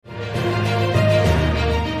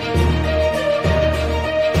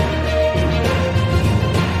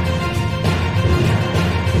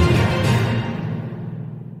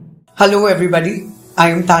Hello everybody, I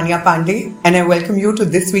am Tanya Pandey and I welcome you to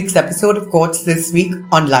this week's episode of Courts This Week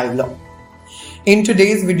on Live Law. In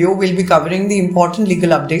today's video, we'll be covering the important legal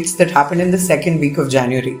updates that happened in the second week of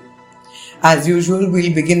January. As usual,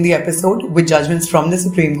 we'll begin the episode with judgments from the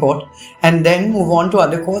Supreme Court and then move on to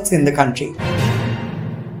other courts in the country.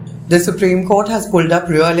 The Supreme Court has pulled up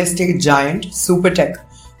real estate giant Supertech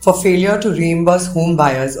for failure to reimburse home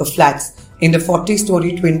buyers of flats in the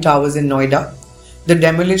 40-story Twin Towers in Noida, the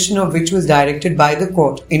demolition of which was directed by the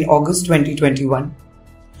court in August 2021.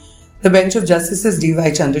 The bench of Justices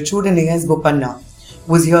D.Y. Chandrachud and A.S. Bopanna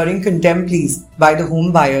was hearing contempt pleas by the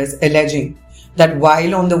home buyers alleging that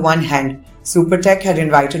while on the one hand, Supertech had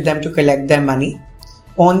invited them to collect their money,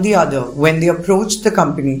 on the other, when they approached the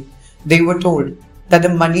company, they were told that the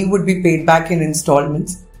money would be paid back in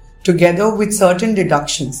installments, together with certain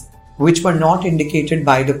deductions which were not indicated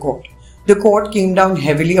by the court. The court came down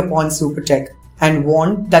heavily upon Supertech and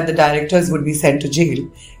warned that the directors would be sent to jail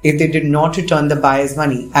if they did not return the buyer's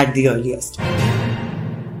money at the earliest.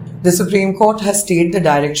 The Supreme Court has stayed the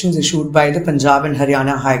directions issued by the Punjab and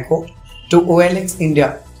Haryana High Court to OLX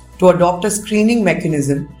India to adopt a screening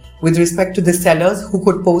mechanism with respect to the sellers who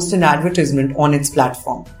could post an advertisement on its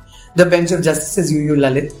platform. The bench of Justices U.U.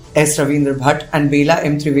 Lalit, S. Ravindra Bhatt and Bela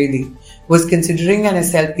M. Trivedi was considering an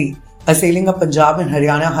SLP assailing a Punjab and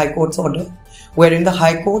Haryana High Court's order, wherein the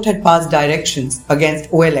High Court had passed directions against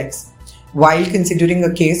OLX while considering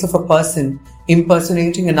a case of a person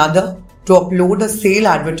impersonating another to upload a sale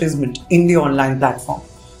advertisement in the online platform.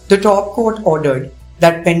 The top court ordered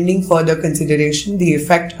that pending further consideration, the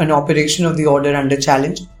effect and operation of the order under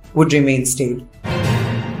challenge would remain stayed.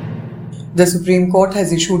 The Supreme Court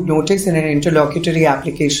has issued notice in an interlocutory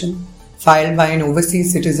application filed by an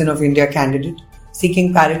overseas citizen of India candidate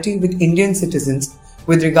seeking parity with Indian citizens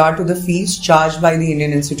with regard to the fees charged by the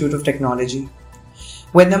Indian Institute of Technology.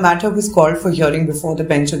 When the matter was called for hearing before the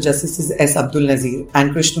bench of Justices S. Abdul Nazir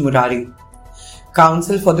and Krishna Murari,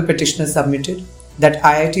 counsel for the petitioner submitted that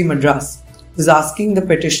IIT Madras was asking the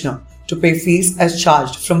petitioner to pay fees as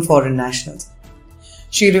charged from foreign nationals.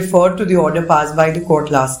 She referred to the order passed by the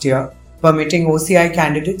court last year permitting OCI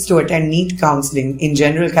candidates to attend NEET counselling in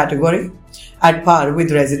general category at par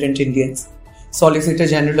with resident Indians. Solicitor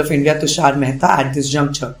General of India Tushar Mehta at this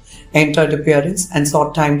juncture entered appearance and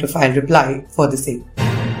sought time to file reply for the same.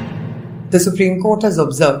 The Supreme Court has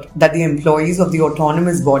observed that the employees of the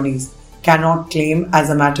autonomous bodies cannot claim as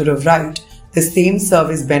a matter of right the same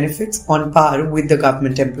service benefits on par with the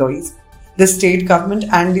government employees. The state government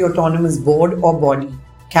and the autonomous board or body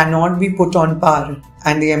cannot be put on par,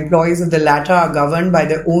 and the employees of the latter are governed by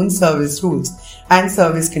their own service rules and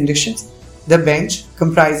service conditions, the bench,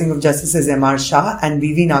 comprising of Justices M.R. Shah and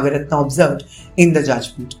B.V. Nagaratna, observed in the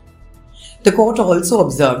judgment. The court also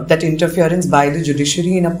observed that interference by the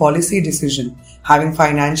judiciary in a policy decision having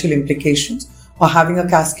financial implications or having a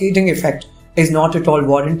cascading effect is not at all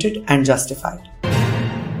warranted and justified.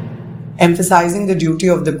 Emphasizing the duty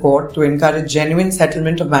of the court to encourage genuine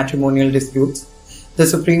settlement of matrimonial disputes, the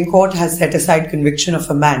Supreme Court has set aside conviction of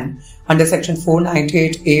a man under Section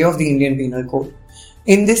 498A of the Indian Penal Code.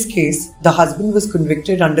 In this case, the husband was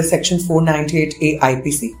convicted under Section 498A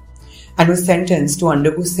IPC and was sentenced to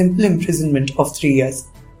undergo simple imprisonment of 3 years.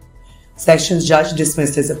 Sessions Judge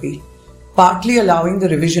dismissed his appeal. Partly allowing the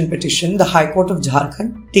revision petition, the High Court of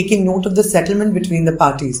Jharkhand, taking note of the settlement between the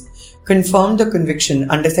parties, confirmed the conviction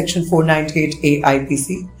under Section 498A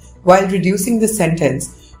IPC while reducing the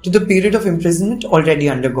sentence to the period of imprisonment already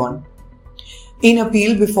undergone. In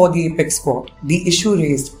appeal before the Apex Court, the issue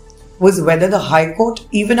raised was whether the High Court,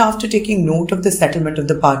 even after taking note of the settlement of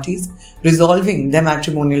the parties resolving their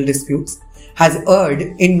matrimonial disputes, has erred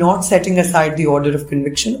in not setting aside the order of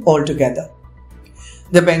conviction altogether.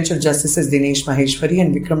 The bench of Justices Dinesh Maheshwari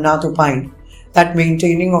and Vikram Nath opined that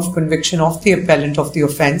maintaining of conviction of the appellant of the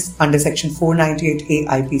offence under Section 498A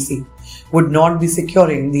IPC would not be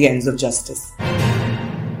securing the ends of justice.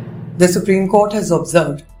 The Supreme Court has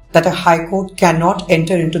observed that a High Court cannot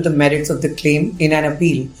enter into the merits of the claim in an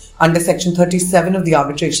appeal under Section 37 of the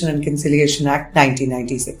Arbitration and Conciliation Act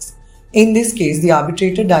 1996. In this case, the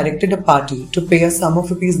arbitrator directed a party to pay a sum of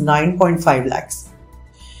 ₹9.5 lakhs.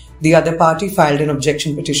 The other party filed an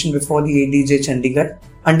objection petition before the ADJ Chandigarh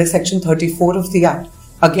under Section 34 of the Act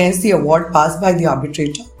against the award passed by the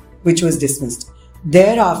arbitrator, which was dismissed.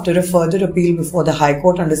 Thereafter, a further appeal before the High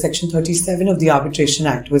Court under Section 37 of the Arbitration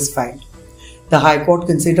Act was filed. The High Court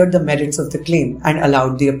considered the merits of the claim and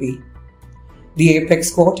allowed the appeal. The Apex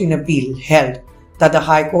Court in appeal held that the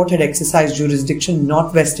High Court had exercised jurisdiction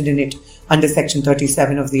not vested in it under Section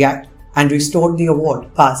 37 of the Act and restored the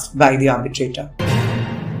award passed by the arbitrator.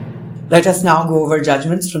 Let us now go over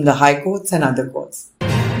judgments from the High Courts and other courts.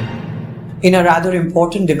 In a rather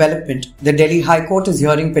important development, the Delhi High Court is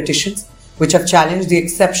hearing petitions which have challenged the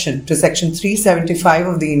exception to Section 375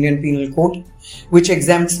 of the Indian Penal Code, which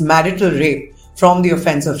exempts marital rape from the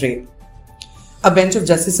offence of rape. A bench of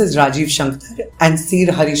Justices Rajiv Shankar and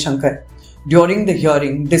Sir Hari Shankar during the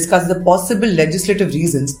hearing discussed the possible legislative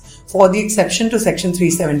reasons for the exception to Section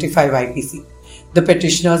 375 IPC. The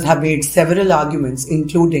petitioners have made several arguments,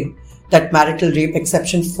 including that marital rape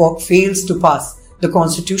exception fails to pass the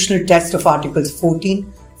constitutional test of Articles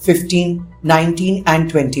 14, 15, 19 and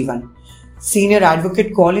 21. Senior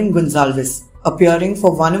Advocate Colin Gonsalves, appearing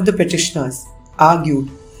for one of the petitioners, argued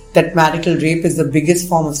that marital rape is the biggest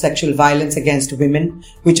form of sexual violence against women,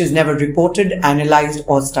 which is never reported, analysed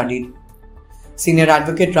or studied. Senior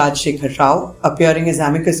Advocate Rajshekhar Rao, appearing as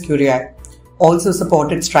amicus curiae, also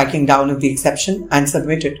supported striking down of the exception and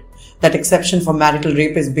submitted that exception for marital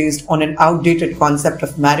rape is based on an outdated concept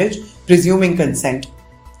of marriage, presuming consent.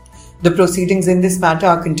 The proceedings in this matter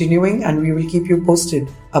are continuing and we will keep you posted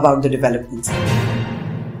about the developments.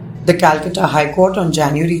 The Calcutta High Court on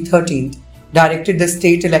January 13th directed the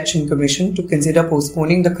State Election Commission to consider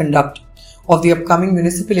postponing the conduct of the upcoming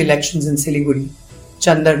municipal elections in Siliguri,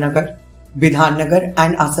 Chandarnagar, Bidhannagar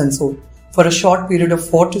and Asansol for a short period of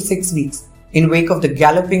 4 to 6 weeks in wake of the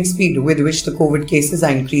galloping speed with which the COVID cases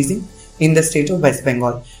are increasing in the state of West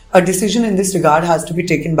Bengal. A decision in this regard has to be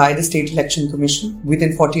taken by the State Election Commission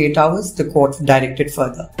within 48 hours, the court directed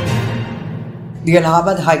further. The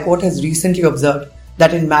Allahabad High Court has recently observed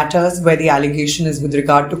that in matters where the allegation is with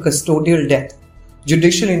regard to custodial death,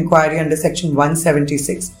 judicial inquiry under Section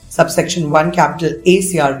 176, subsection 1 capital A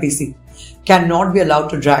CRPC cannot be allowed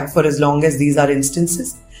to drag for as long as these are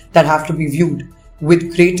instances that have to be viewed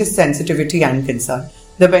with greatest sensitivity and concern.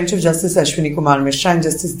 The bench of Justice Ashwini Kumar Mishra and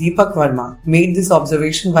Justice Deepak Verma made this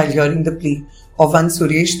observation while hearing the plea of one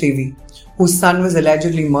Suresh Devi, whose son was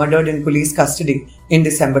allegedly murdered in police custody in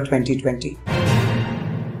December 2020.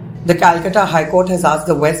 The Calcutta High Court has asked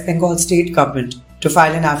the West Bengal State Government to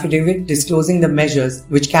file an affidavit disclosing the measures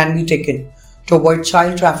which can be taken to avoid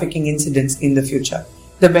child trafficking incidents in the future.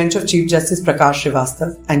 The bench of Chief Justice Prakash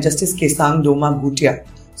Srivastav and Justice Kesang Doma Bhutia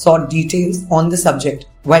sought details on the subject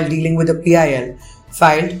while dealing with a PIL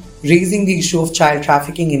filed raising the issue of child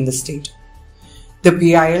trafficking in the state. The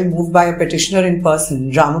PIL, moved by a petitioner in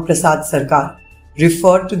person, Ramaprasad Sarkar,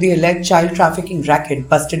 referred to the alleged child trafficking racket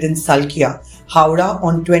busted in Salkia, Howrah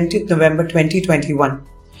on 20th November 2021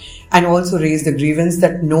 and also raised the grievance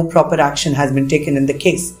that no proper action has been taken in the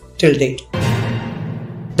case till date.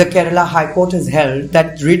 The Kerala High Court has held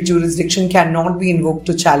that writ jurisdiction cannot be invoked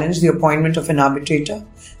to challenge the appointment of an arbitrator,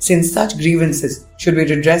 since such grievances should be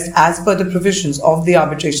redressed as per the provisions of the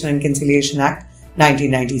Arbitration and Conciliation Act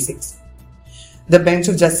 1996. The bench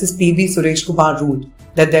of Justice P.B. Suresh Kumar ruled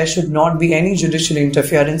that there should not be any judicial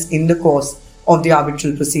interference in the course of the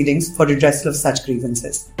arbitral proceedings for redressal of such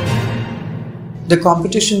grievances. The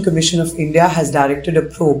Competition Commission of India has directed a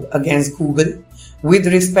probe against Google with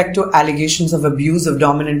respect to allegations of abuse of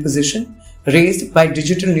dominant position raised by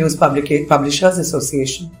Digital News Publishers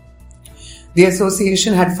Association. The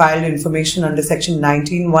association had filed information under Section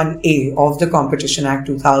 19(1)A of the Competition Act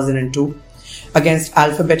 2002 against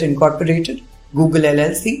Alphabet Incorporated, Google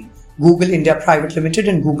LLC, Google India Private Limited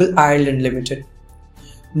and Google Ireland Limited.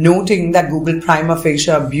 Noting that Google prima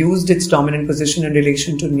facie abused its dominant position in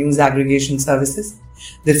relation to news aggregation services,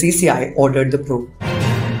 the CCI ordered the probe.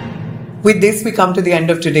 With this, we come to the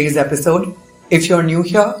end of today's episode. If you're new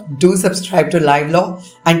here, do subscribe to Live Law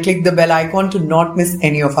and click the bell icon to not miss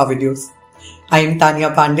any of our videos. I am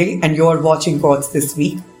Tanya Pandey and you're watching Courts This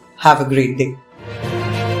Week. Have a great day.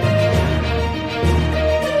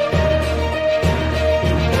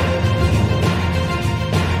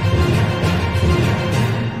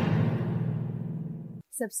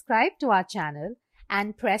 Subscribe to our channel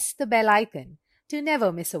and press the bell icon to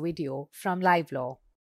never miss a video from Live Law.